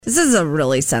This is a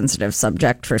really sensitive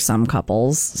subject for some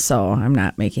couples, so I'm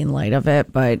not making light of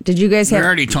it. But did you guys We have...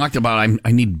 already talked about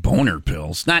I need boner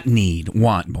pills. Not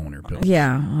want boner pills.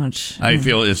 Yeah. I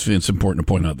feel it's important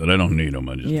to point out that I don't need them.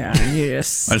 I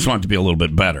just want it to be a little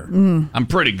bit better. I'm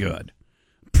pretty good.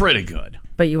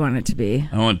 But you want it to be...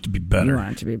 I want it to be better. You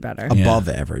want it to be better. Above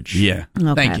average. Yeah.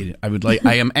 Okay. Thank you.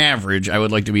 I am average. I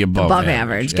would like to be above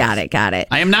average. Yes. Got it.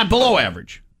 I am not below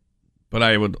average. But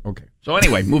I would... Okay. So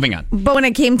anyway, moving on. But when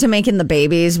it came to making the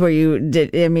babies,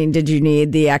 did you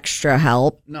need the extra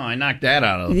help? No, I knocked that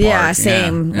out of the park. Yeah,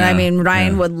 same. Yeah, I mean,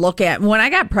 Ryan would look at... When I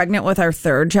got pregnant with our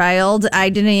third child, I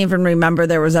didn't even remember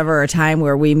there was ever a time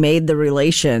where we made the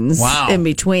relations in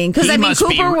between. Because,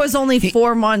 Cooper was only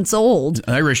 4 months old.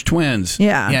 Irish twins.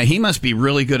 Yeah. Yeah, he must be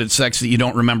really good at sex that you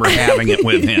don't remember having it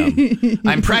with him.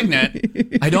 I'm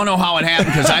pregnant. I don't know how it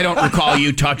happened because I don't recall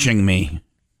you touching me.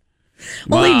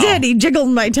 Well, he did. He jiggled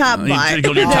my top butt.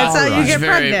 That's how you get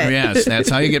pregnant. Yes, that's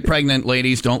how you get pregnant,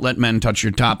 ladies. Don't let men touch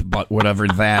your top butt, whatever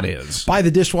that is. By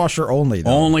the dishwasher only, though.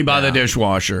 Only by the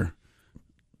dishwasher.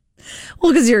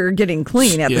 Well, because you're getting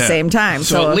clean at the same time.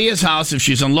 So at Leah's house, if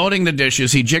she's unloading the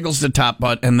dishes, he jiggles the top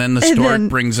butt, and then the stork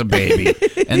brings a baby.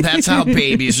 And that's how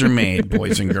babies are made,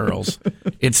 boys and girls.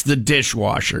 It's the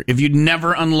dishwasher. If you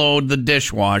never unload the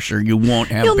dishwasher, you won't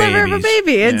have You'll babies. never have a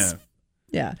baby.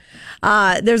 Yeah.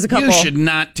 There's a couple. You should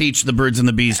not teach the birds and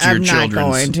the bees to your children. I'm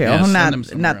not going to.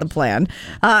 Yes, not the plan.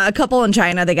 A couple in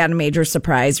China, they got a major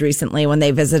surprise recently when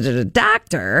they visited a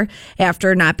doctor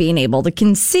after not being able to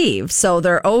conceive. So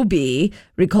their OB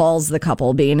recalls the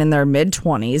couple being in their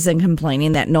mid-20s and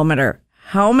complaining that no matter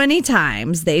how many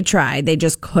times they tried, they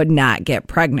just could not get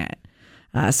pregnant.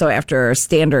 So after a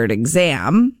standard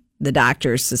exam, the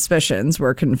doctor's suspicions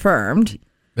were confirmed.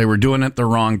 They were doing it the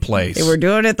wrong place. They were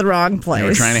doing it the wrong place. They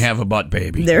were trying to have a butt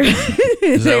baby.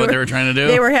 Is that what they were trying to do?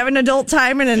 They were having adult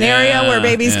time in an area where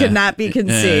babies could not be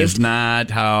conceived. It's not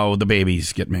how the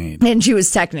babies get made. And she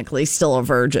was technically still a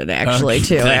virgin, actually,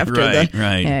 too. After right.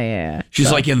 Yeah.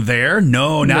 She's like, in there?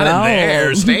 No, not in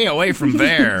there. Stay away from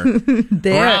there.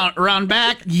 Around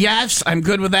back? Yes, I'm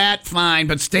good with that. Fine.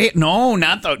 But stay. No,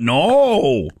 not the.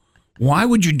 No. Why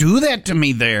would you do that to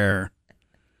me there?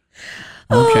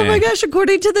 Okay. Oh my gosh,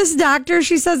 according to this doctor,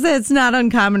 she says that it's not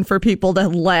uncommon for people to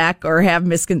lack or have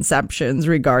misconceptions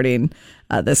regarding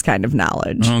this kind of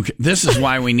knowledge. Okay. This is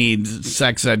why we need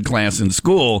sex ed class in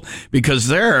school, because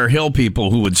there are hill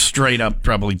people who would straight up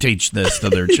probably teach this to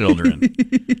their children.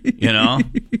 You know?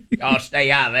 Oh,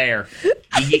 stay out of there.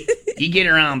 You get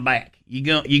around back. You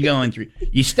going through.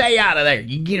 You stay out of there.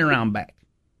 You get around back.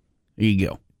 There you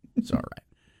go. It's all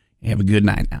right. Have a good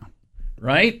night now.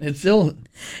 Right? It's the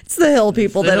hill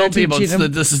people that are teaching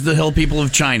them. This is the hill people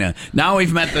of China. Now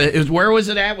we've met where was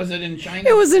it at? Was it in China?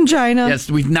 It was in China. Yes,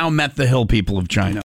 we've now met the hill people of China.